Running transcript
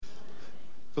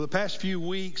For the past few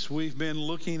weeks, we've been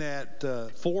looking at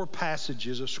four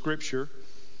passages of Scripture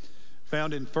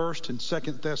found in 1st and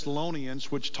 2nd Thessalonians,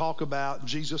 which talk about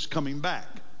Jesus coming back.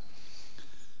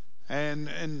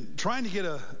 And trying to get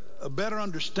a better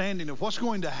understanding of what's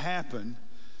going to happen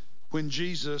when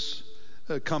Jesus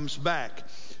comes back.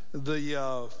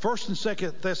 The 1st and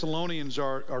 2nd Thessalonians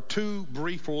are two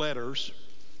brief letters.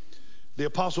 The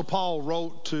Apostle Paul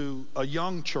wrote to a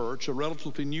young church, a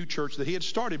relatively new church that he had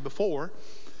started before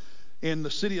in the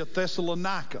city of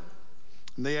Thessalonica.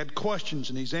 And they had questions,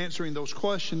 and he's answering those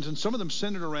questions, and some of them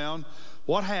centered around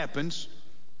what happens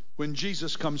when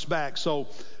Jesus comes back. So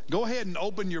go ahead and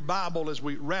open your Bible as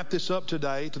we wrap this up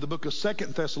today to the book of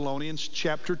 2nd Thessalonians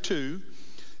chapter 2.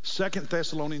 2nd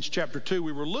Thessalonians chapter 2.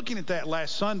 We were looking at that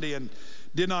last Sunday and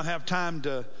did not have time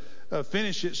to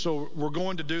finish it, so we're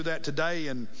going to do that today.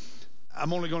 And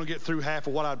I'm only going to get through half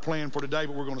of what I'd planned for today,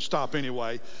 but we're going to stop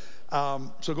anyway.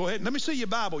 So go ahead and let me see your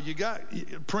Bible. You got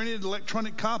printed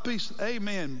electronic copies?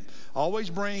 Amen. Always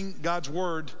bring God's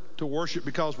word to worship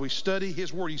because we study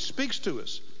his word. He speaks to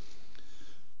us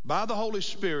by the Holy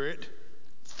Spirit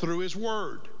through his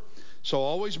word. So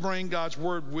always bring God's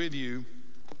word with you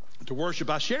to worship.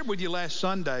 I shared with you last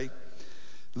Sunday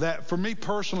that for me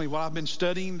personally, while I've been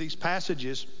studying these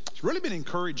passages, it's really been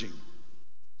encouraging,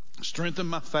 strengthened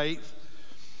my faith,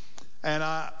 and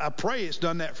I pray it's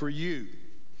done that for you.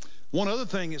 One other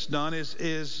thing it's done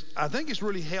is I think it's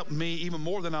really helped me even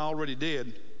more than I already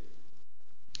did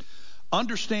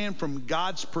understand from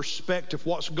God's perspective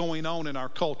what's going on in our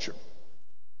culture.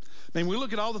 I mean, we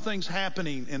look at all the things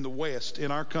happening in the West,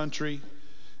 in our country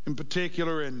in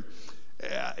particular, and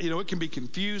it can be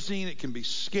confusing, it can be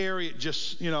scary, it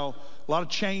just, a lot of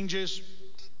changes.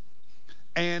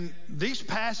 And these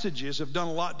passages have done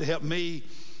a lot to help me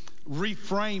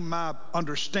reframe my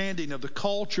understanding of the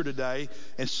culture today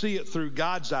and see it through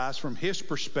God's eyes from his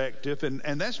perspective.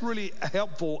 And that's really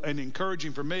helpful and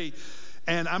encouraging for me.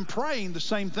 And I'm praying the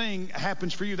same thing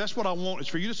happens for you. That's what I want, is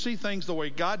for you to see things the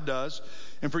way God does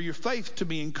and for your faith to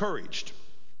be encouraged.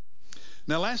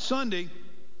 Now, last Sunday,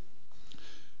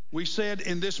 we said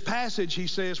in this passage, he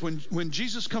says, when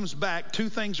Jesus comes back, two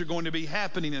things are going to be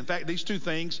happening. In fact, these two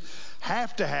things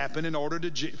have to happen in order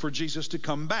for Jesus to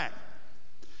come back.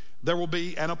 There will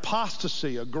be an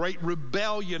apostasy, a great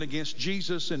rebellion against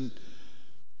Jesus and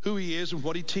who he is and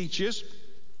what he teaches.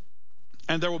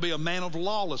 And there will be a man of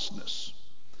lawlessness.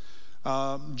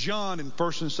 John in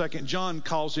 1st and 2nd John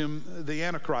calls him the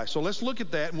Antichrist. So let's look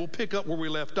at that, and we'll pick up where we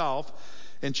left off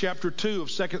in chapter 2 of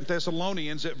 2nd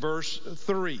Thessalonians at verse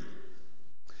 3.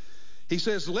 He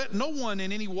says, "Let no one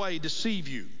in any way deceive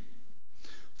you,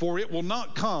 for it will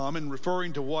not come," and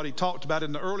referring to what he talked about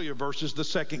in the earlier verses, the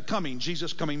second coming,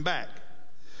 Jesus coming back.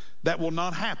 That will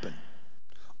not happen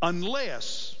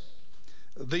unless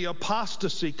the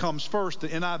apostasy comes first. The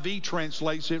NIV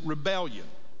translates it rebellion.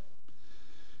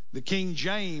 The King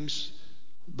James,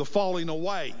 the falling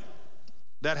away.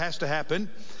 That has to happen.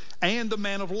 And the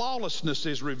man of lawlessness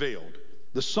is revealed,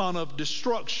 the son of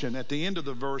destruction. At the end of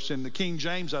the verse in the King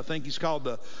James, I think he's called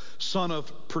the son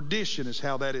of perdition is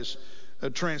how that is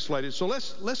translated. So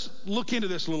let's look into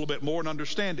this a little bit more and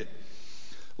understand it.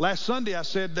 Last Sunday I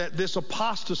said that this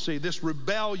apostasy, this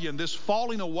rebellion, this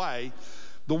falling away,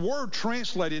 the word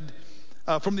translated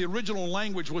from the original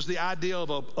language was the idea of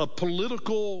a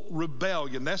political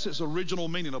rebellion. That's its original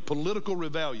meaning, a political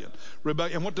rebellion.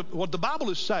 And what the Bible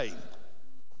is saying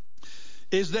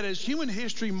is that as human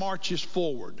history marches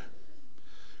forward,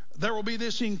 there will be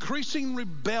this increasing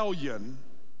rebellion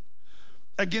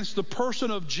against the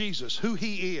person of Jesus, who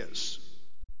he is,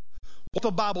 what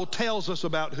the Bible tells us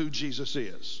about who Jesus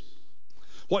is,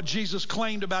 what Jesus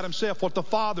claimed about himself, what the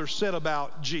Father said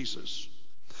about Jesus,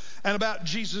 and about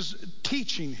Jesus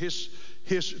teaching his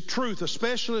truth,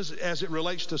 especially as it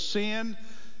relates to sin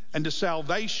and to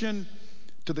salvation,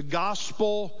 to the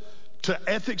gospel, to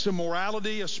ethics and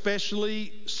morality,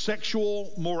 especially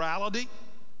sexual morality.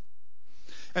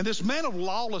 And this man of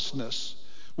lawlessness,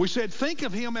 we said, think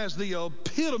of him as the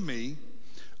epitome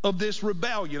of this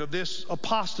rebellion, of this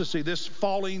apostasy, this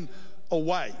falling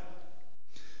away.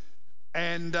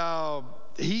 And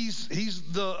he's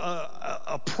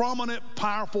a prominent,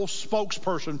 powerful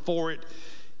spokesperson for it,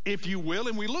 if you will.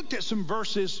 And we looked at some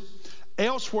verses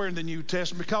elsewhere in the New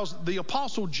Testament because the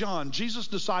Apostle John, Jesus'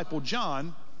 disciple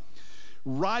John,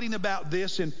 writing about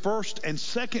this in 1st and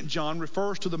 2nd John,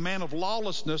 refers to the man of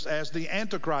lawlessness as the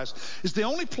Antichrist. It's the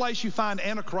only place you find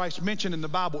Antichrist mentioned in the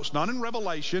Bible. It's not in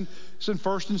Revelation. It's in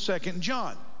 1st and 2nd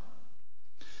John.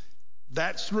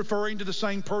 That's referring to the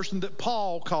same person that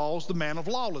Paul calls the man of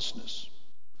lawlessness.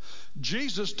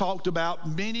 Jesus talked about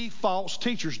many false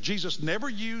teachers. Jesus never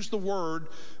used the word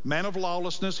man of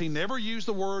lawlessness. He never used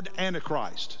the word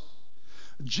Antichrist.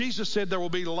 Jesus said there will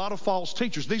be a lot of false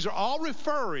teachers. These are all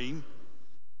referring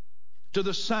to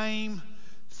the same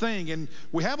thing. And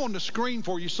we have on the screen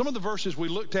for you some of the verses we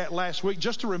looked at last week,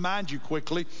 just to remind you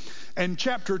quickly. In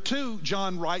chapter 2,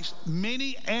 John writes,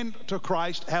 many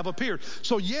antichrists have appeared.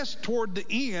 So yes, toward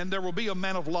the end, there will be a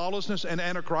man of lawlessness and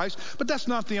antichrist, but that's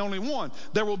not the only one.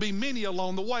 There will be many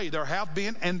along the way. There have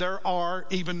been, and there are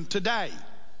even today.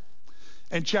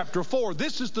 In chapter 4,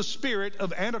 this is the spirit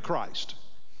of Antichrist,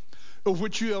 of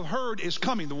which you have heard is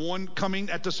coming, the one coming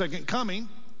at the second coming,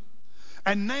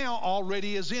 and now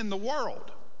already is in the world.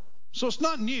 So it's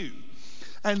not new.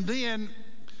 And then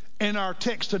in our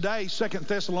text today, 2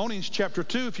 Thessalonians chapter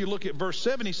 2, if you look at verse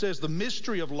 7, he says the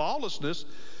mystery of lawlessness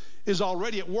is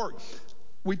already at work.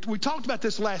 We talked about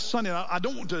this last Sunday, and I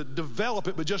don't want to develop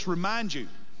it, but just remind you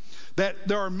that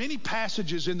there are many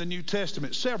passages in the New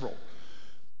Testament, several,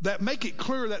 that make it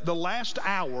clear that the last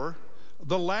hour,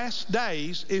 the last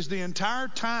days, is the entire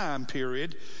time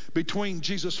period between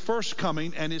Jesus' first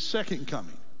coming and his second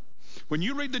coming. When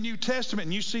you read the New Testament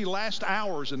and you see last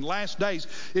hours and last days,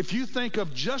 if you think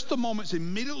of just the moments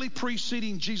immediately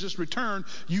preceding Jesus' return,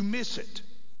 you miss it.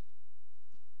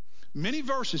 Many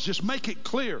verses just make it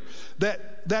clear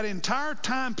that that entire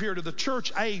time period of the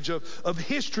church age of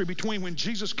history between when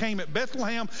Jesus came at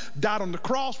Bethlehem, died on the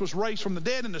cross, was raised from the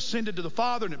dead, and ascended to the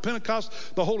Father, and at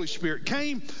Pentecost the Holy Spirit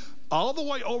came, all the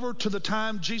way over to the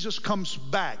time Jesus comes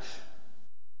back.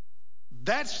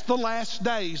 That's the last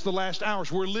days, the last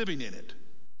hours. We're living in it.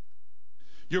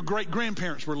 Your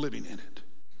great-grandparents were living in it.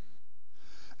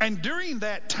 And during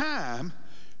that time,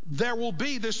 there will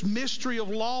be this mystery of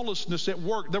lawlessness at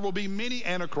work. There will be many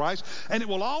antichrists, and it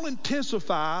will all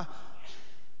intensify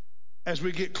as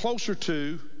we get closer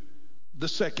to the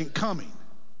second coming.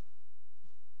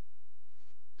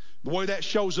 The way that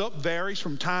shows up varies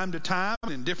from time to time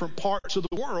in different parts of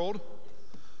the world,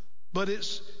 but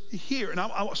it's here. And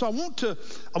so I want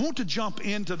to jump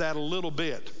into that a little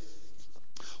bit.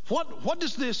 What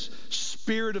does this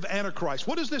spirit of Antichrist,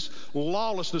 what is this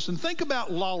lawlessness? And think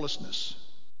about lawlessness.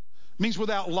 It means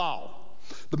without law.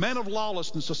 The man of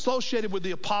lawlessness associated with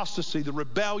the apostasy, the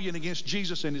rebellion against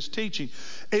Jesus and his teaching,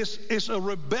 is a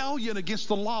rebellion against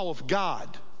the law of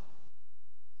God.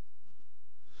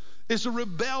 It's a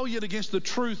rebellion against the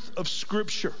truth of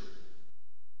Scripture.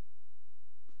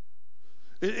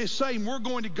 It's saying we're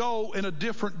going to go in a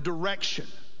different direction.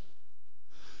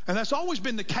 And that's always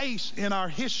been the case in our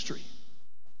history.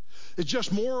 It's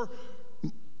just more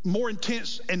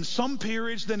intense in some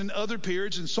periods than in other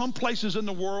periods, in some places in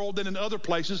the world than in other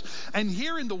places. And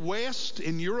here in the West,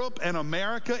 in Europe and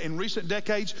America, in recent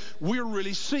decades, we're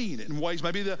really seeing it in ways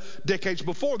maybe the decades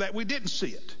before that we didn't see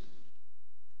it.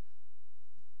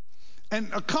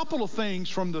 And a couple of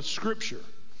things from the Scripture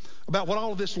about what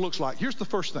all of this looks like. Here's the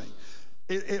first thing.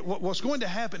 What's going to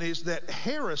happen is that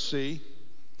heresy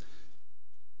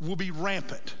will be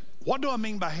rampant. What do I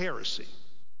mean by heresy?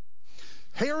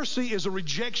 Heresy is a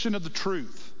rejection of the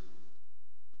truth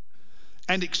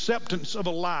and acceptance of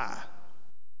a lie.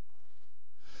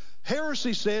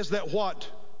 Heresy says that what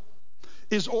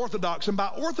is orthodox, and by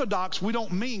orthodox we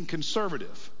don't mean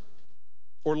conservative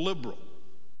or liberal.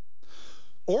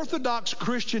 Orthodox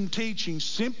Christian teaching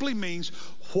simply means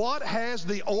what has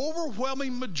the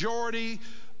overwhelming majority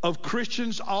of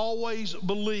Christians always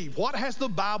believed. What has the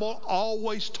Bible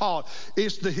always taught?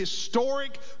 It's the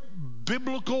historic,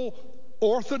 biblical,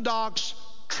 orthodox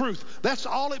truth. That's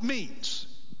all it means.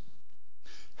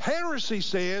 Heresy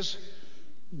says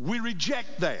we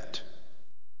reject that.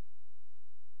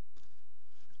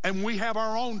 And we have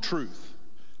our own truth,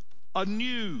 a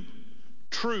new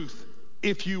truth,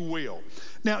 if you will.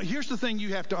 Now, here's the thing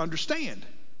you have to understand.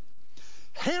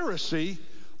 Heresy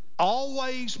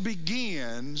always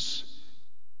begins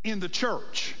in the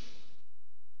church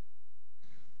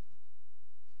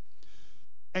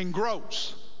and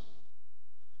grows,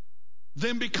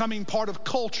 then becoming part of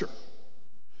culture.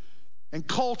 And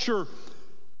culture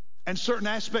and certain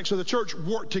aspects of the church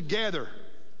work together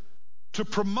to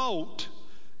promote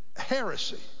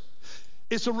heresy.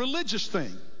 It's a religious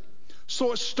thing.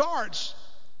 So it starts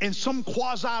in some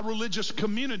quasi-religious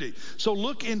community. So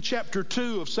look in chapter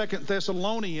 2 of 2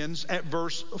 Thessalonians at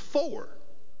verse 4.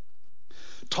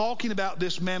 talking about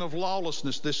this man of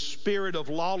lawlessness, this spirit of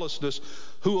lawlessness,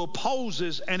 who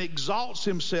opposes and exalts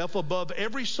himself above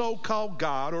every so-called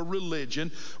God or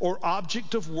religion or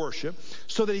object of worship,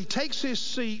 so that he takes his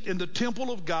seat in the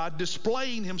temple of God,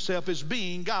 displaying himself as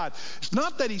being God. It's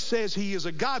not that he says he is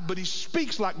a God, but he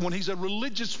speaks like one. He's a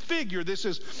religious figure. This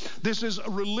is a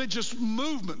religious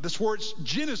movement. That's where its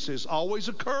genesis always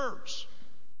occurs.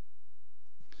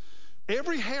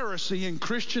 Every heresy in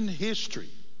Christian history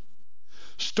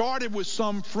started with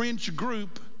some fringe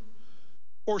group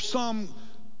or some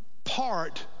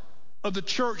part of the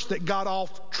church that got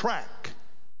off track.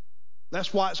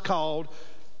 That's why it's called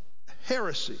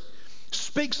heresy.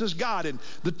 Speaks as God. And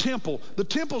the temple. The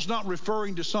temple's not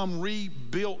referring to some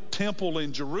rebuilt temple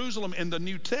in Jerusalem. In the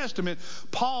New Testament,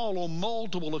 Paul on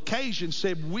multiple occasions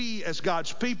said we as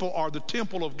God's people are the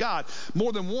temple of God.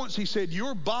 More than once he said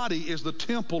your body is the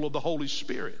temple of the Holy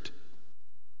Spirit.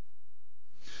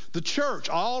 The church,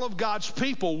 all of God's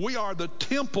people, we are the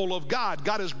temple of God.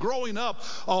 God is growing up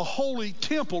a holy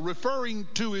temple, referring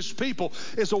to his people.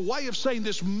 It's a way of saying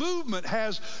this movement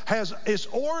has its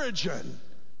origin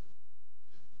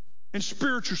in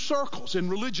spiritual circles, in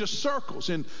religious circles,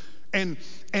 and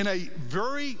a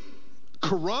very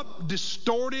corrupt,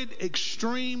 distorted,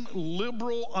 extreme,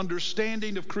 liberal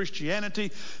understanding of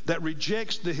Christianity that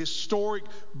rejects the historic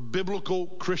biblical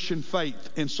Christian faith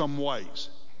in some ways.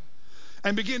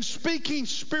 And begin speaking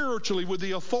spiritually with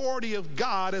the authority of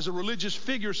God as a religious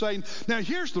figure, saying, now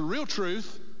here's the real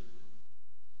truth.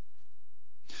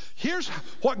 Here's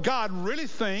what God really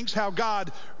thinks, how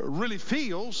God really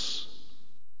feels.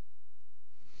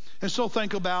 And so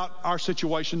think about our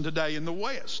situation today in the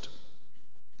West.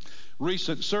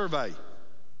 Recent survey.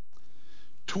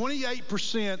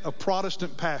 28% of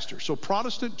Protestant pastors, so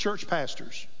Protestant church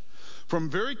pastors, from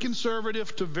very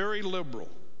conservative to very liberal,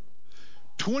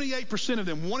 28% of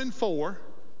them, 1 in 4,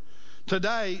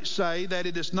 today say that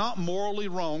it is not morally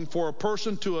wrong for a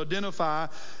person to identify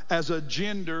as a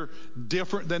gender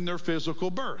different than their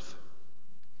physical birth.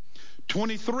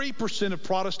 23% of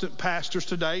Protestant pastors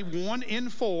today, 1 in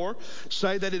 4,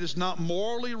 say that it is not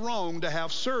morally wrong to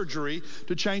have surgery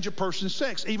to change a person's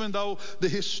sex, even though the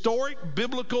historic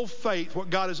biblical faith, what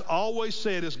God has always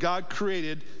said is God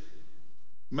created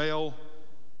male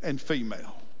and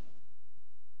female.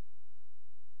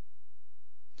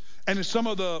 And in some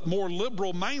of the more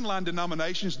liberal mainline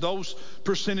denominations, those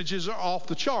percentages are off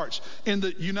the charts. In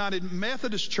the United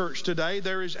Methodist Church today,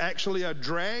 there is actually a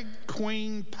drag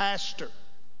queen pastor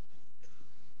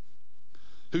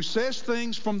who says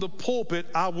things from the pulpit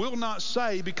I will not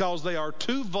say because they are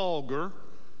too vulgar,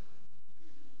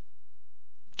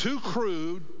 too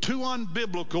crude, too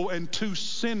unbiblical, and too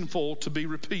sinful to be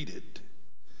repeated.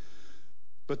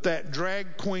 But that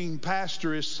drag queen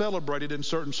pastor is celebrated in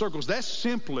certain circles. That's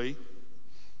simply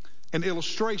an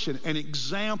illustration, an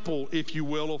example, if you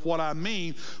will, of what I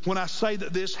mean when I say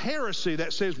that this heresy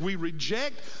that says we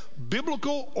reject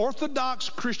biblical orthodox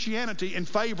Christianity in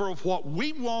favor of what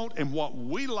we want and what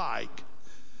we like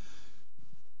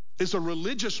is a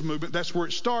religious movement. That's where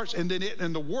it starts, and then it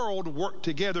and the world work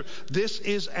together. This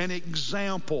is an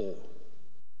example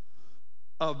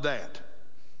of that.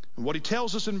 And what he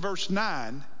tells us in verse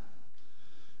 9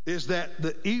 is that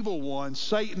the evil one,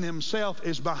 Satan himself,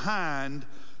 is behind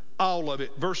all of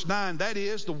it. Verse 9, that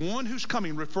is the one who's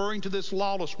coming, referring to this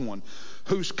lawless one,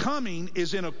 whose coming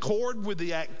is in accord with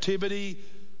the activity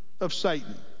of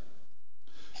Satan.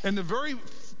 In the very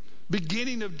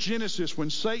beginning of Genesis, when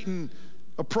Satan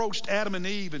approached Adam and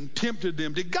Eve and tempted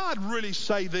them, did God really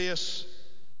say this?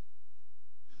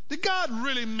 Did God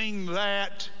really mean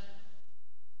that?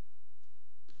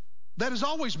 That has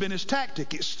always been his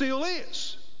tactic. It still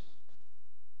is.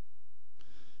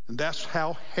 And that's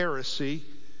how heresy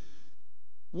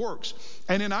works.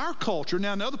 And in our culture,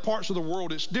 now in other parts of the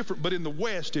world it's different, but in the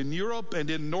West, in Europe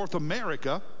and in North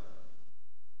America,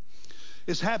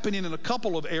 it's happening in a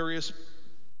couple of areas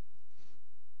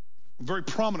very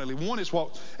prominently. One is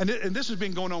what, and this has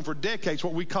been going on for decades,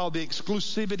 what we call the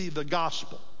exclusivity of the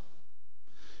gospel.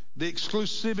 The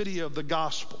exclusivity of the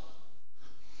gospel.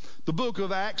 The book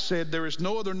of Acts said there is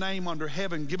no other name under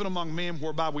heaven given among men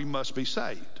whereby we must be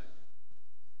saved.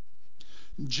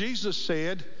 Jesus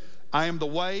said, I am the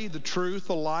way, the truth,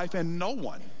 the life, and no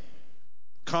one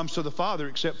comes to the Father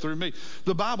except through me.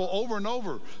 The Bible over and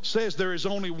over says there is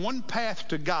only one path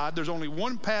to God. There's only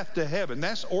one path to heaven.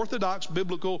 That's orthodox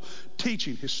biblical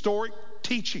teaching, historic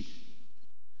teaching.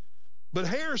 But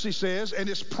heresy says, and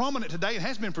it's prominent today, it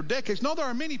has been for decades, no, there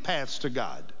are many paths to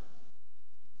God.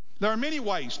 There are many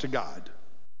ways to God.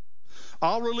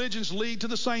 All religions lead to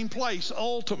the same place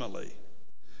ultimately.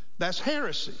 That's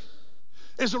heresy.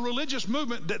 is a religious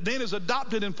movement that then is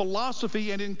adopted in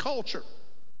philosophy and in culture.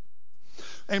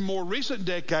 In more recent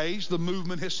decades, the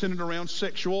movement has centered around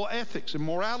sexual ethics and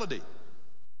morality.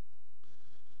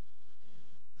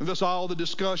 And that's all the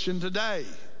discussion today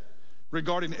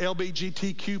regarding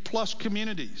LGBTQ plus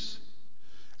communities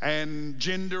and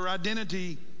gender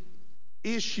identity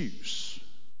issues.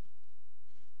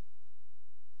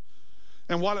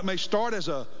 And while it may start as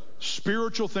a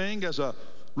spiritual thing, as a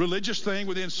religious thing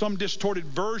within some distorted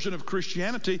version of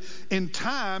Christianity, in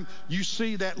time you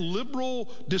see that liberal,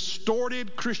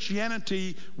 distorted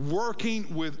Christianity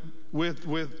working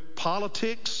with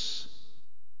politics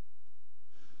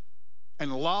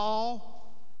and law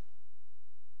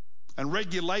and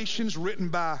regulations written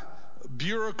by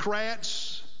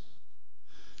bureaucrats,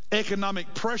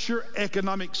 economic pressure,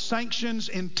 economic sanctions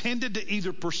intended to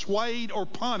either persuade or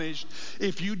punish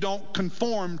if you don't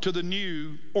conform to the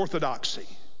new orthodoxy.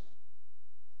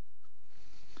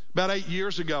 About 8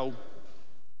 years ago,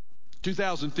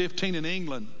 2015 in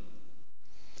England,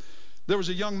 there was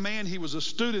a young man, he was a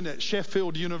student at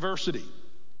Sheffield University.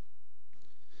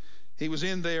 He was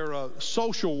in their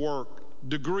social work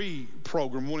degree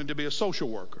program, wanting to be a social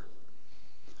worker.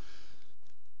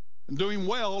 And doing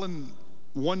well, and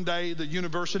one day the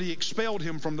university expelled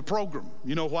him from the program.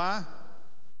 You know why?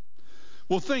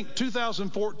 Well, think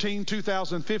 2014,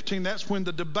 2015, that's when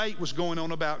the debate was going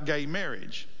on about gay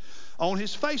marriage. On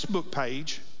his Facebook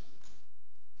page,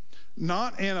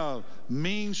 not in a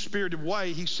mean-spirited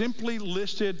way, he simply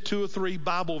listed 2 or 3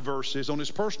 Bible verses on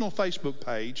his personal Facebook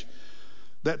page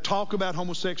that talk about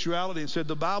homosexuality and said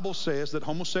the Bible says that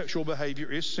homosexual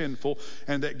behavior is sinful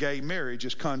and that gay marriage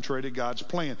is contrary to God's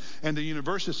plan. And the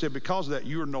university said because of that,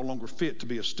 you are no longer fit to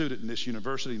be a student in this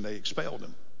university, and they expelled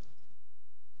him.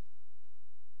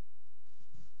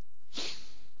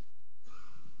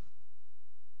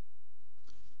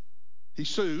 He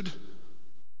sued.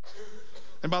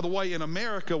 And by the way, in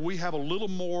America, we have a little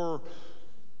more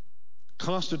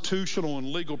constitutional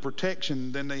and legal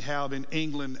protection than they have in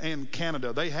England and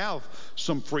Canada. They have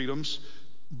some freedoms,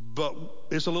 but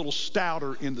it's a little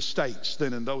stouter in the States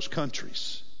than in those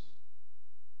countries.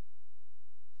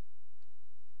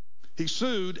 He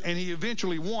sued, and he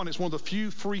eventually won. It's one of the few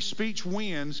free speech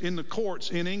wins in the courts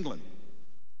in England.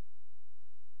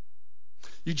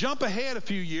 You jump ahead a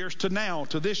few years to now,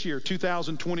 to this year,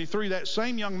 2023. That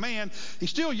same young man, he's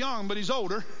still young, but he's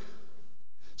older.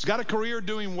 He's got a career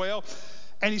doing well.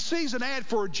 And he sees an ad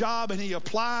for a job, and he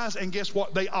applies, and guess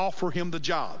what? They offer him the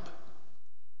job.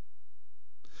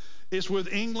 It's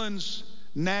with England's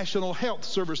National Health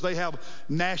Service. They have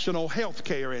national health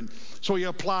care. And so he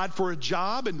applied for a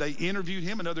job, and they interviewed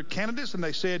him and other candidates, and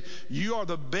they said, you are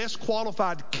the best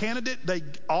qualified candidate. They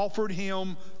offered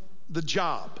him the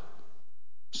job.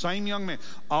 Same young man,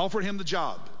 offered him the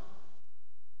job.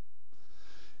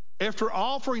 After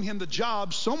offering him the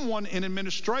job, someone in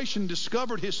administration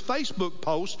discovered his Facebook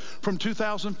post from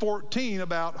 2014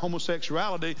 about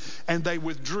homosexuality, and they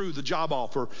withdrew the job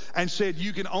offer and said,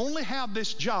 you can only have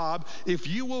this job if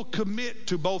you will commit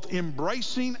to both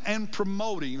embracing and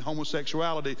promoting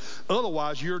homosexuality.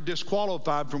 Otherwise, you're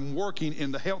disqualified from working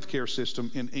in the healthcare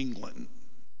system in England.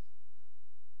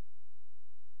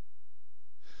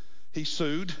 He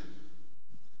sued.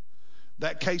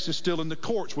 That case is still in the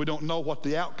courts. We don't know what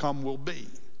the outcome will be.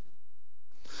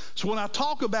 So when I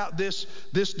talk about this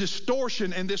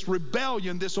distortion and this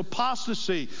rebellion, this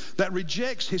apostasy that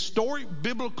rejects historic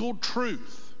biblical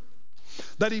truth,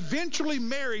 that eventually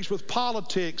marries with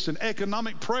politics and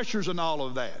economic pressures and all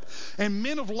of that, and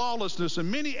men of lawlessness and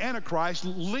many antichrists,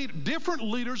 different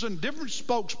leaders and different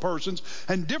spokespersons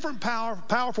and different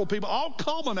powerful people, all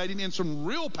culminating in some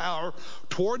real power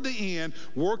toward the end,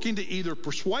 working to either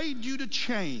persuade you to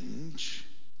change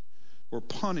or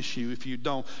punish you if you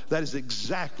don't. That is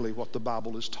exactly what the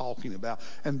Bible is talking about,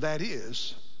 and that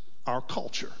is our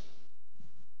culture.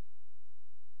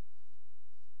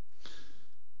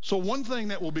 So one thing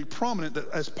that will be prominent that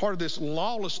as part of this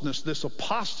lawlessness, this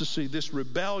apostasy, this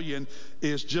rebellion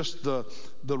is just the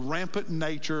rampant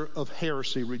nature of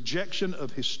heresy, rejection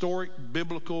of historic,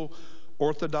 biblical,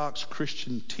 orthodox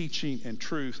Christian teaching and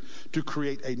truth to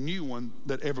create a new one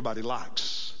that everybody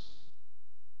likes.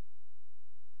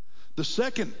 The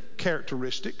second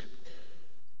characteristic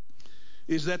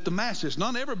is that the masses,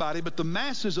 not everybody, but the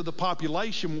masses of the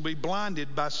population will be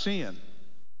blinded by sin.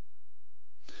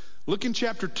 Look in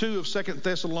chapter 2 of 2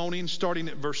 Thessalonians, starting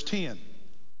at verse 10.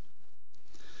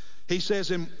 He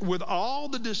says, and with all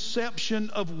the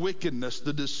deception of wickedness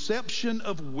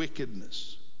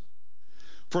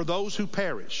for those who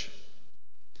perish,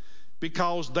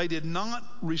 because they did not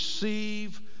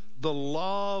receive the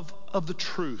love of the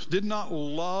truth, did not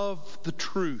love the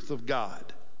truth of God,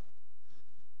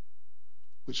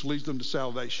 which leads them to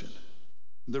salvation.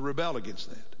 They rebel against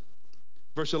that.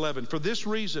 Verse 11, for this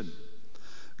reason,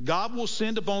 God will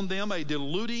send upon them a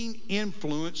deluding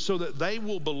influence so that they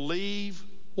will believe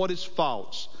what is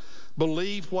false,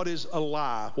 believe what is a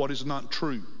lie, what is not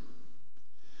true,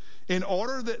 in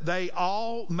order that they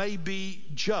all may be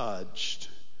judged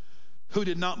who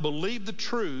did not believe the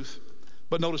truth,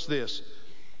 but notice this,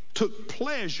 took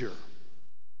pleasure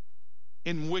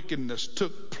in wickedness,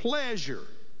 took pleasure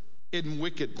in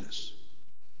wickedness.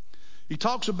 He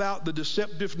talks about the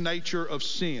deceptive nature of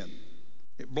sin.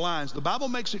 It blinds. The Bible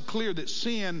makes it clear that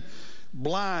sin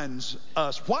blinds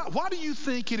us. Why do you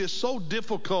think it is so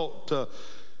difficult to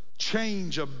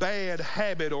change a bad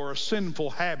habit or a sinful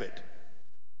habit?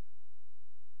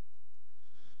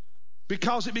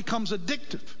 Because it becomes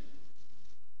addictive.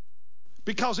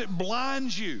 Because it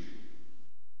blinds you.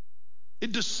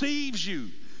 It deceives you.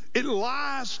 It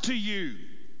lies to you.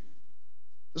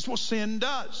 That's what sin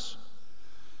does.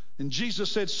 And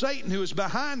Jesus said Satan, who is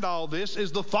behind all this,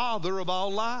 is the father of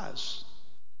all lies.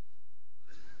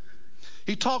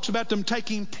 He talks about them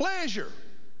taking pleasure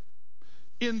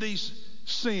in these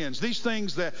sins, these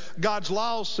things that God's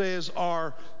law says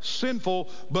are sinful,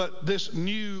 but this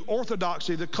new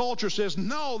orthodoxy, the culture says,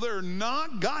 no, they're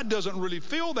not. God doesn't really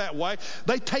feel that way.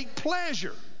 They take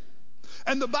pleasure.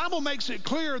 And the Bible makes it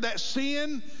clear that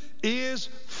sin is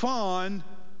fun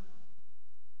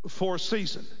for a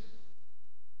season.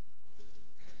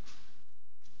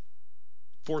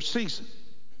 For a season.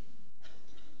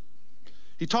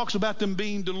 He talks about them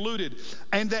being deluded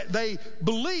and that they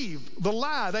believe the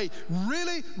lie. They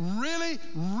really, really,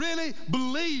 really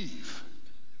believe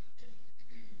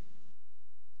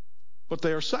what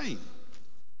they are saying.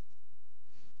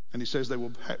 And he says they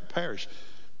will perish.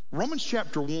 Romans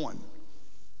chapter 1.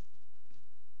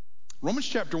 Romans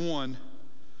chapter 1,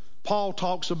 Paul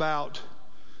talks about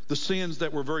the sins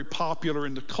that were very popular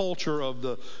in the culture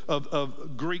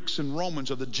of Greeks and Romans,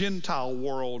 of the Gentile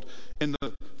world in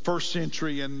the first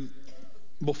century and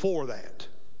before that.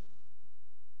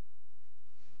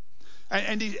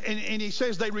 And he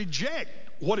says they reject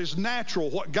what is natural,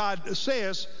 what God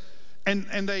says,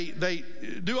 and they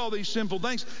do all these sinful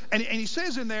things. And he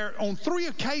says in there on 3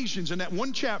 occasions in that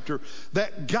one chapter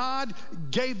that God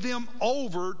gave them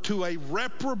over to a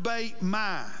reprobate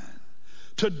mind,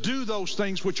 to do those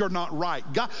things which are not right.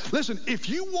 God, listen, if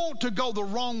you want to go the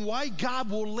wrong way, God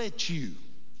will let you.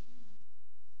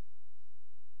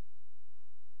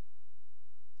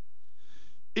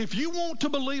 If you want to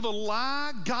believe a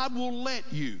lie, God will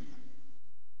let you.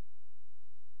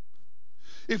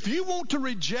 If you want to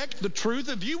reject the truth,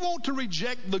 if you want to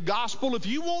reject the gospel, if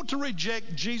you want to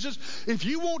reject Jesus, if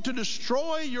you want to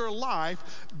destroy your life,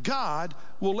 God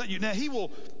will let you. Now, he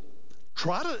will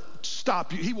try to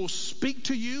stop you. He will speak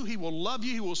to you. He will love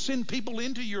you. He will send people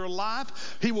into your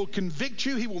life. He will convict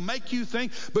you. He will make you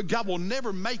think, but God will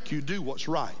never make you do what's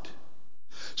right.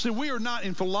 See, we are not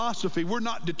in philosophy. We're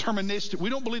not deterministic. We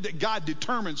don't believe that God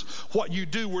determines what you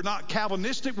do. We're not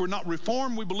Calvinistic. We're not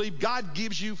Reformed. We believe God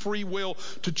gives you free will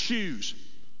to choose.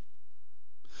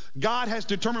 God has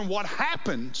determined what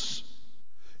happens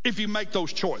if you make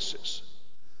those choices.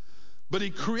 But he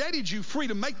created you free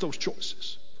to make those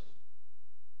choices.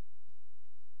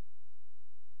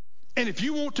 And if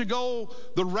you want to go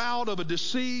the route of a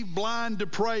deceived, blind,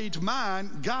 depraved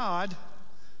mind, God,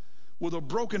 with a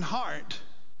broken heart,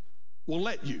 will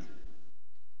let you.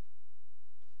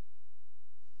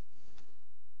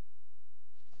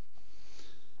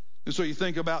 And so you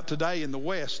think about today in the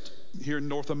West, here in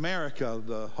North America,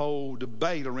 the whole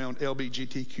debate around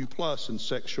LGBTQ plus and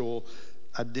sexual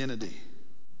identity,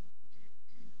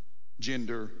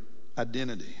 gender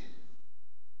identity.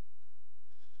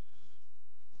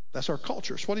 That's our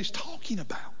culture. It's what he's talking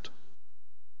about.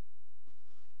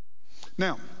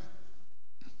 Now,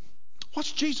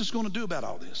 what's Jesus going to do about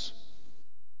all this?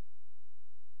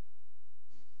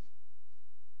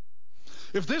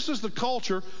 If this is the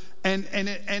culture and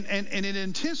it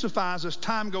intensifies as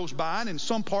time goes by, and in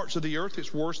some parts of the earth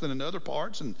it's worse than in other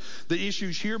parts, and the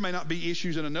issues here may not be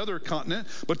issues in another continent,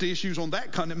 but the issues on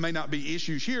that continent may not be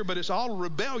issues here, but it's all a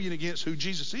rebellion against who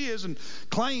Jesus is and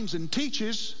claims and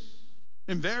teaches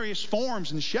in various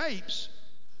forms and shapes.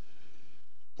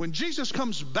 When Jesus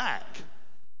comes back,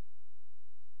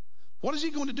 what is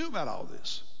he going to do about all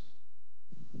this?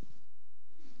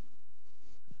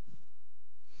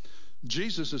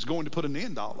 Jesus is going to put an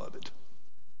end to all of it.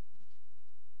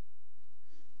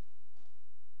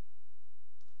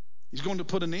 He's going to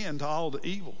put an end to all the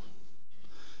evil.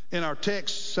 In our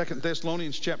text, 2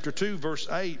 Thessalonians chapter 2, verse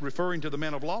 8, referring to the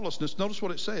man of lawlessness, notice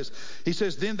what it says. He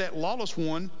says, then that lawless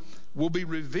one will be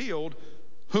revealed,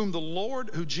 whom the Lord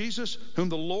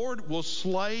will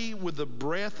slay with the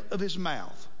breath of his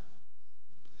mouth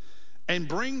and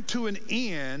bring to an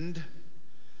end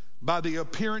by the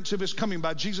appearance of his coming,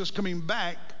 by Jesus coming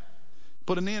back,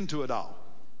 put an end to it all.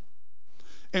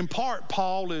 In part,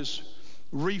 Paul is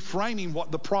reframing what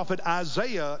the prophet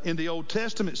Isaiah in the Old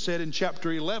Testament said in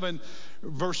chapter 11,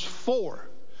 verse 4.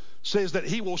 Says that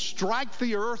he will strike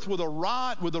the earth with the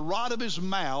rod of his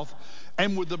mouth,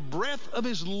 and with the breath of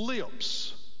his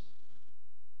lips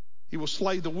he will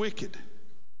slay the wicked.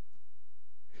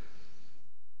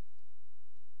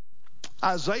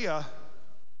 Isaiah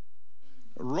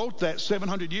wrote that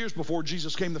 700 years before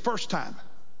Jesus came the first time.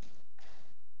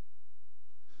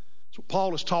 That's what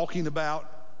Paul is talking about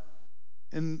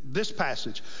in this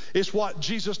passage. It's what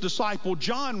Jesus' disciple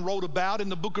John wrote about in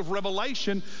the book of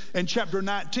Revelation in chapter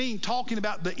 19, talking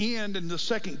about the end and the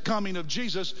second coming of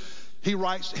Jesus. He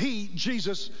writes,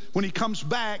 Jesus, when he comes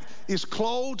back, is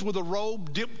clothed with a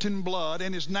robe dipped in blood,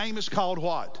 and his name is called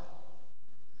what?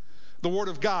 The Word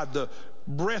of God, the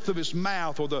breath of his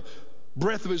mouth, or the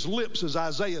breath of his lips, as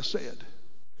Isaiah said.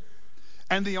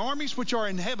 And the armies which are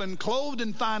in heaven, clothed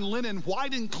in fine linen,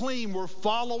 white and clean, were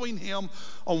following him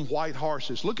on white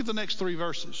horses. Look at the next 3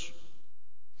 verses.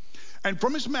 And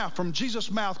from his mouth, from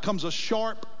Jesus' mouth, comes a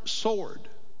sharp sword.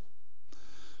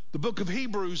 The book of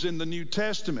Hebrews in the New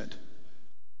Testament,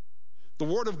 the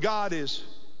Word of God is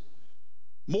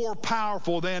more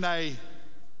powerful than a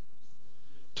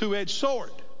two-edged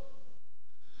sword.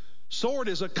 Sword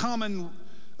is a common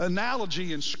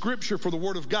analogy in Scripture for the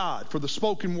Word of God, for the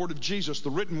spoken word of Jesus, the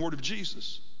written word of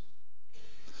Jesus.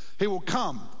 He will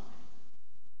come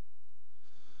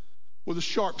with a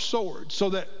sharp sword, so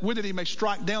that with it he may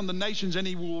strike down the nations, and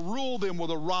he will rule them with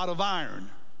a rod of iron.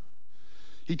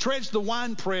 He treads the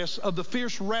winepress of the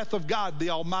fierce wrath of God the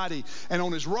Almighty. And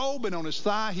on his robe and on his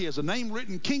thigh he has a name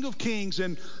written, King of Kings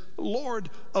and Lord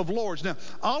of Lords. Now,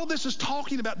 all of this is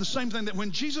talking about the same thing, that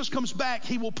when Jesus comes back,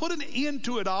 he will put an end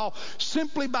to it all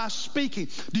simply by speaking.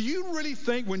 Do you really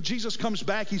think when Jesus comes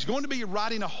back, he's going to be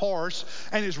riding a horse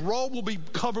and his robe will be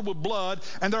covered with blood,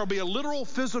 and there will be a literal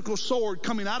physical sword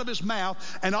coming out of his mouth,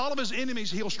 and all of his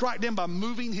enemies he'll strike them by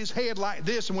moving his head like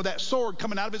this, and with that sword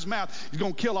coming out of his mouth, he's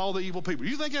going to kill all the evil people? Do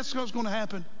you think that's what's going to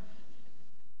happen?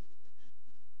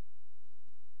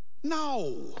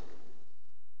 No.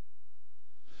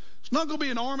 It's not going to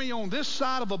be an army on this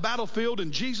side of a battlefield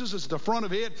and Jesus is at the front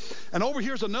of it, and over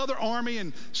here's another army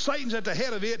and Satan's at the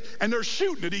head of it, and they're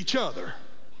shooting at each other.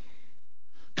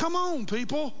 Come on,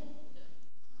 people.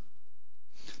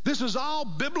 This is all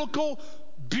biblical,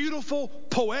 beautiful,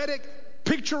 poetic,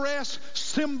 picturesque,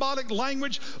 symbolic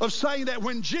language of saying that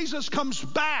when Jesus comes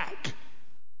back,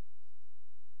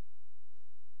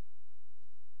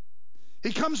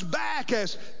 he comes back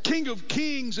as King of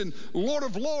Kings and Lord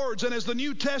of Lords. And as the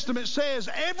New Testament says,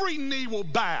 every knee will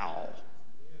bow.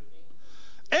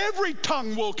 Every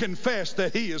tongue will confess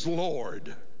that he is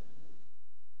Lord.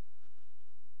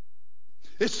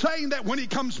 It's saying that when he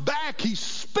comes back, he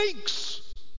speaks.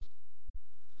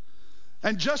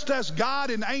 And just as God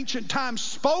in ancient times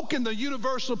spoke and the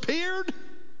universe appeared,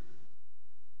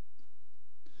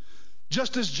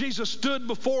 just as Jesus stood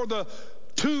before the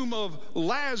tomb of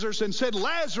Lazarus and said,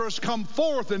 Lazarus, come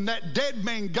forth, and that dead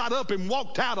man got up and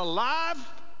walked out alive.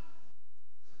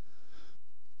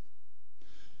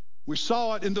 We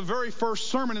saw it in the very first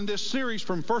sermon in this series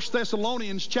from 1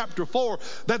 Thessalonians chapter 4,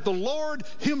 that the Lord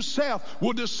himself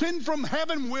will descend from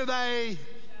heaven with a,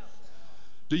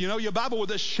 do you know your Bible,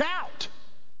 with a shout.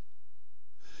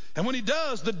 And when he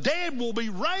does, the dead will be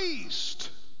raised.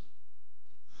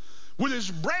 With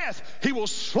his breath, he will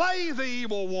slay the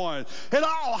evil one. It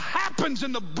all happens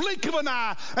in the blink of an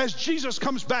eye as Jesus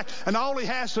comes back, and all he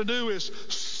has to do is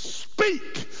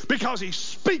speak, because he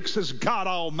speaks as God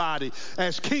Almighty,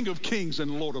 as King of Kings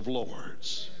and Lord of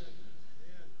Lords.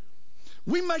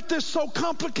 We make this so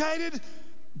complicated,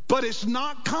 but it's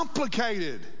not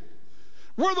complicated.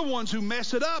 We're the ones who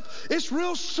mess it up. It's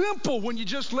real simple when you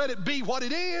just let it be what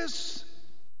it is.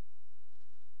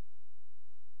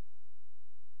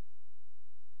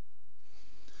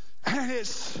 And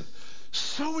it's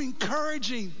so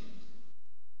encouraging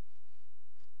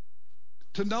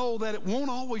to know that it won't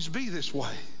always be this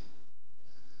way.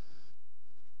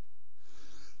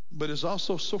 But it's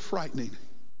also so frightening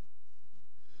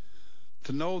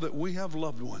to know that we have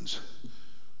loved ones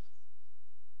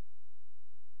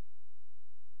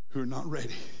who are not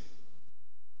ready.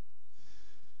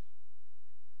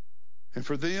 And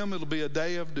for them, it'll be a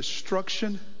day of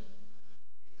destruction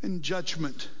and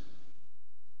judgment.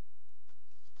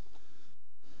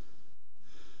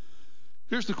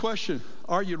 Here's the question.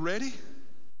 Are you ready?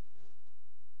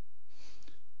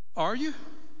 Are you?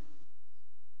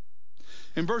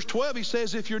 In verse 12, he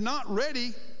says, if you're not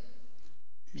ready,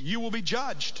 you will be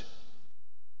judged.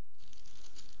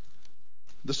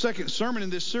 The second sermon in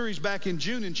this series back in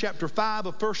June in chapter 5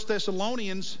 of 1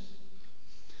 Thessalonians.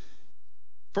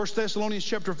 1 Thessalonians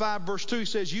chapter 5 verse 2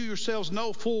 says, you yourselves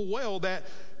know full well that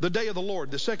the day of the Lord,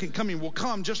 the second coming, will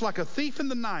come just like a thief in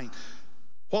the night,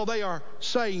 while they are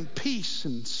saying peace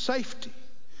and safety.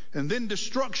 And then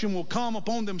destruction will come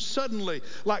upon them suddenly,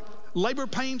 like labor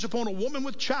pains upon a woman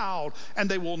with child, and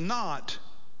they will not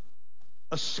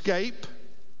escape.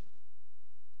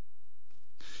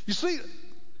 You see,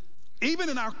 even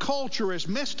in our culture, as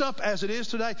messed up as it is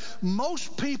today,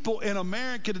 most people in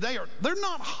America today they're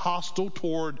not hostile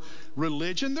toward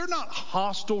religion. They're not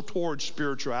hostile toward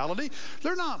spirituality.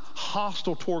 They're not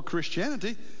hostile toward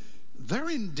Christianity. They're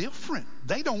indifferent.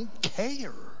 They don't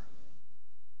care.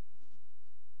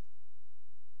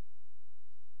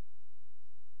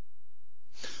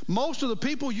 Most of the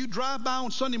people you drive by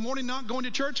on Sunday morning not going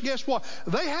to church, guess what?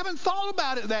 They haven't thought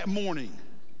about it that morning.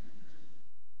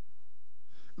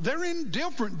 They're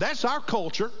indifferent. That's our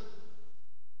culture.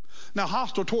 Now,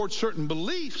 hostile towards certain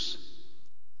beliefs,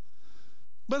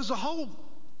 but as a whole,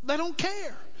 they don't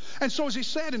care. And so as he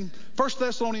said in 1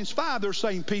 Thessalonians 5, they're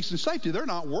saying peace and safety. They're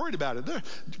not worried about it. They're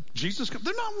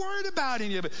not worried about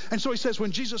any of it. And so he says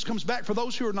when Jesus comes back, for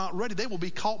those who are not ready, they will be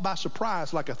caught by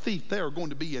surprise like a thief. They are going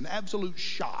to be in absolute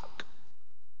shock.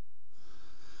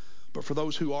 But for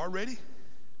those who are ready,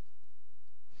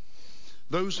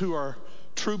 those who are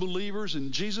true believers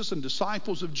in Jesus and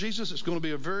disciples of Jesus, it's going to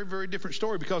be a very, very different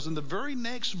story, because in the very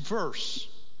next verse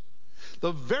in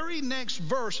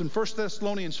 1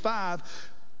 Thessalonians 5,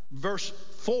 verse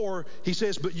 4, he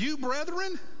says, but you,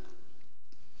 brethren,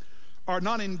 are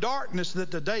not in darkness,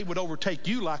 that the day would overtake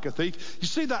you like a thief. You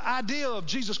see, the idea of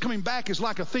Jesus coming back is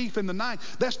like a thief in the night.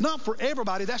 That's not for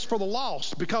everybody. That's for the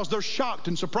lost, because they're shocked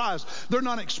and surprised. They're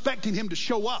not expecting him to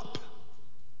show up.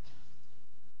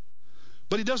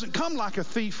 But he doesn't come like a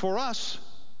thief for us,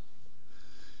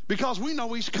 because we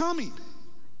know he's coming.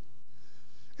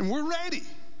 And we're ready.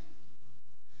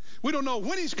 We don't know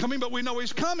when he's coming, but we know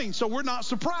he's coming. So we're not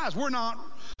surprised. We're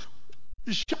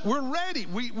ready.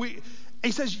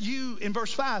 He says, you, in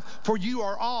verse 5, for you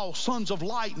are all sons of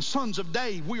light and sons of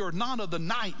day. We are not of the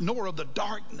night nor of the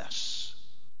darkness.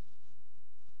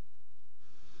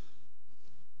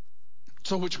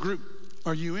 So which group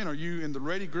are you in? Are you in the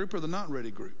ready group or the not ready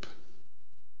group?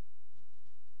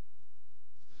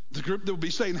 The group that will be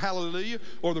saying hallelujah,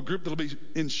 or the group that will be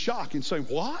in shock and saying,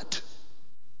 what?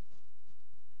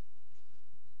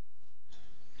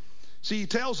 See, he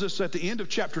tells us at the end of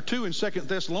chapter 2 in 2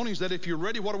 Thessalonians that if you're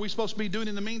ready, what are we supposed to be doing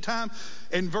in the meantime?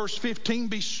 In verse 15,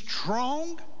 be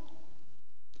strong.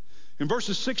 In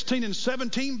verses 16 and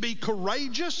 17, be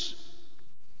courageous.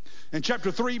 In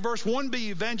chapter 3, verse 1,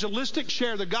 be evangelistic,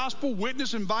 share the gospel,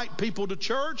 witness, invite people to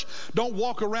church. Don't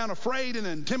walk around afraid and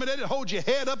intimidated. Hold your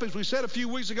head up, as we said a few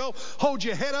weeks ago. Hold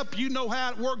your head up. You know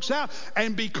how it works out.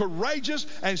 And be courageous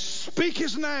and speak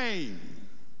his name.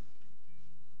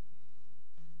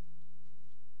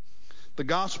 The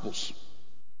Gospels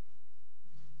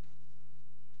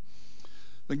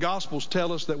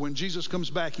tell us that when Jesus comes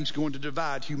back, he's going to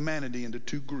divide humanity into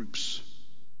two groups.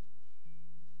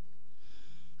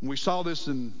 And we saw this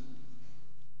in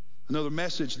another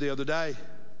message the other day.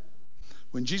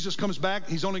 When Jesus comes back,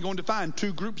 he's only going to find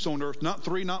two groups on earth, not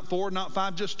three, not four, not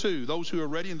five, just two. Those who are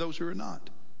ready and those who are not.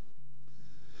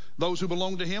 Those who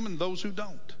belong to him and those who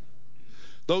don't.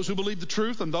 Those who believe the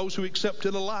truth and those who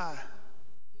accepted a lie.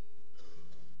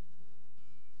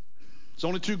 It's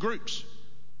only two groups.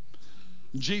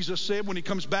 Jesus said when he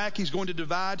comes back, he's going to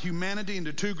divide humanity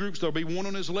into two groups. There'll be one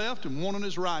on his left and one on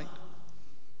his right.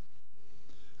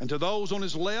 And to those on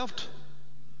his left,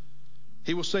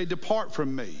 he will say, depart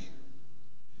from me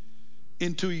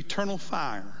into eternal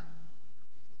fire,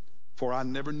 for I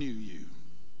never knew you.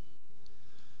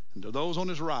 And to those on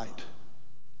his right,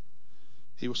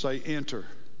 he will say, enter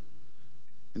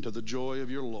into the joy of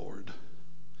your Lord.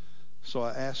 So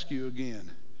I ask you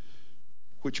again,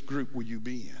 which group will you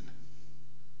be in?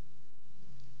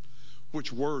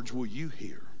 Which words will you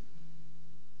hear?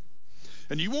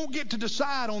 And you won't get to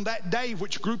decide on that day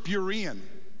which group you're in.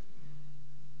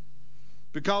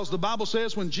 Because the Bible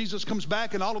says when Jesus comes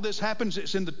back and all of this happens,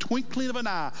 it's in the twinkling of an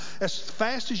eye. As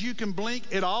fast as you can blink,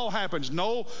 it all happens.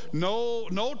 No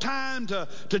time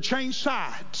to change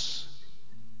sides.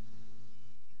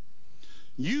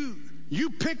 You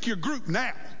pick your group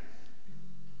now.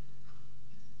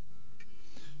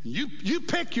 You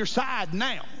pick your side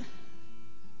now.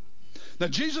 Now,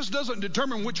 Jesus doesn't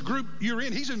determine which group you're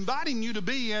in. He's inviting you to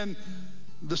be in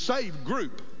the saved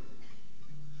group.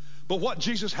 But what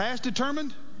Jesus has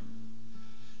determined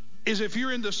is if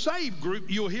you're in the saved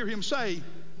group, you'll hear him say,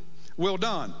 well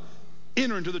done.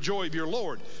 Enter into the joy of your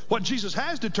Lord. What Jesus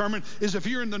has determined is if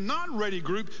you're in the not ready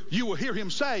group, you will hear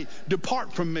him say,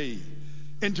 depart from me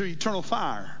into eternal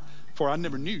fire, for I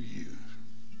never knew you.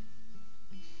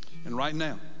 And right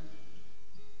now,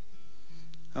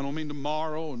 I don't mean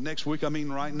tomorrow or next week, I mean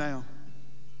right now.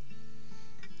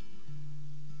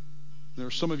 There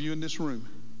are some of you in this room,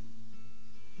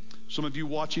 some of you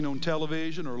watching on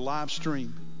television or live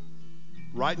stream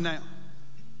right now,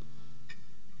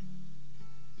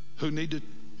 who need to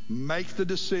make the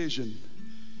decision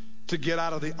to get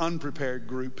out of the unprepared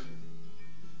group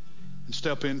and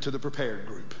step into the prepared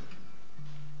group.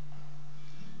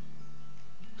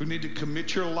 Who need to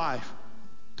commit your life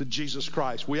to Jesus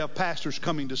Christ. We have pastors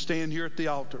coming to stand here at the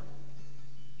altar.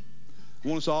 I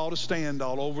want us all to stand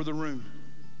all over the room.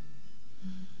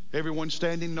 Everyone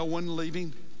standing, no one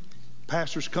leaving.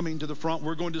 Pastors coming to the front.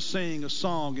 We're going to sing a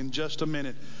song in just a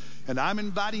minute. And I'm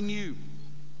inviting you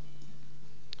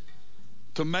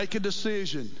to make a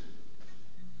decision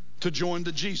to join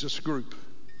the Jesus group,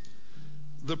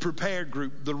 the prepared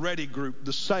group, the ready group,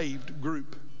 the saved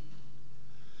group.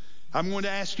 I'm going to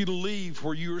ask you to leave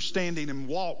where you are standing and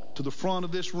walk to the front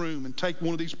of this room and take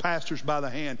one of these pastors by the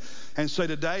hand and say,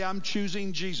 today I'm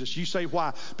choosing Jesus. You say,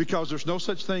 why? Because there's no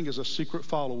such thing as a secret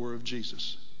follower of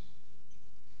Jesus.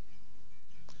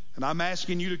 And I'm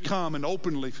asking you to come and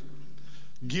openly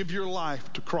give your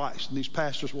life to Christ, and these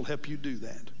pastors will help you do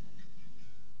that.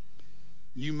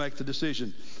 You make the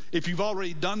decision. If you've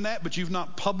already done that, but you've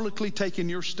not publicly taken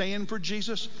your stand for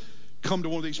Jesus, come to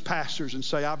one of these pastors and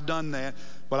say, I've done that,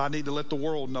 but I need to let the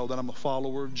world know that I'm a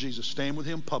follower of Jesus. Stand with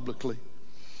him publicly.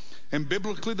 And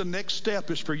biblically, the next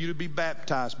step is for you to be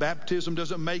baptized. Baptism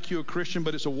doesn't make you a Christian,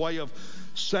 but it's a way of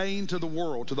saying to the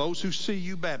world, to those who see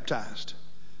you baptized,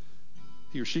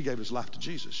 he or she gave his life to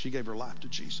Jesus. She gave her life to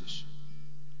Jesus.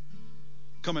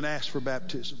 Come and ask for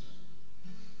baptism.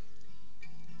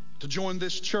 To join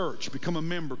this church, become a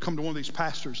member, come to one of these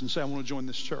pastors and say, I want to join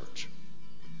this church.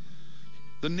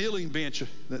 The kneeling bench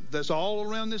that's all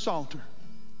around this altar.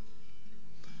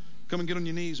 Come and get on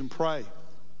your knees and pray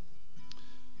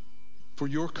for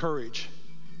your courage,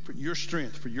 for your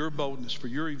strength, for your boldness, for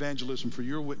your evangelism, for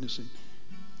your witnessing.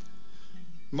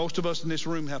 Most of us in this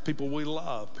room have people we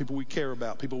love, people we care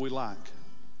about, people we like.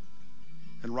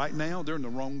 And right now, they're in the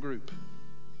wrong group.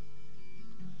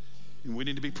 And we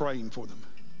need to be praying for them.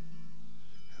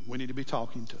 And we need to be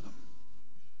talking to them.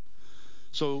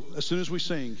 So as soon as we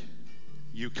sing,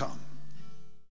 you come.